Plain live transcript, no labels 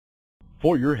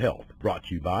For Your Health, brought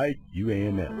to you by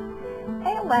UAMS.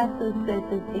 ALS is the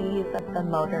disease of the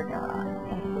motor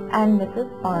neurons, and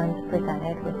Mrs. Barnes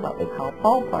presented with what we call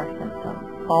bulbar symptoms.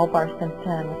 Bulbar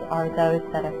symptoms are those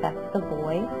that affect the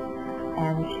voice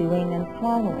and chewing and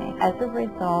swallowing. As a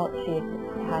result, she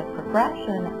has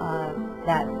progression of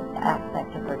that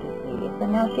aspect of her disease,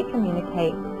 and now she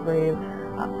communicates through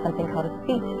something called a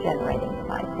speech-generating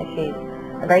device. So she's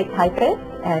a great typist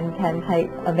and can type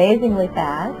amazingly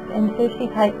fast, and so she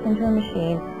types into a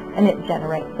machine and it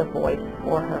generates a voice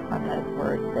for her from those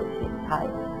words that she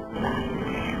types.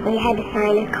 We had to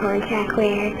sign a contract where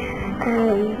we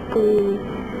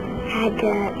had to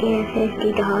give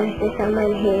 $50 to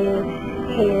someone who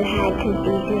had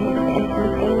diseases or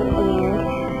something,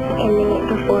 and then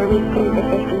before we spent the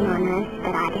 $50 on us,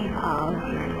 but I gave all.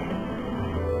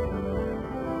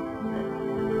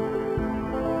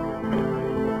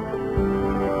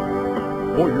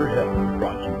 For Your Health,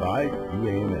 brought to you by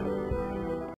UAMS.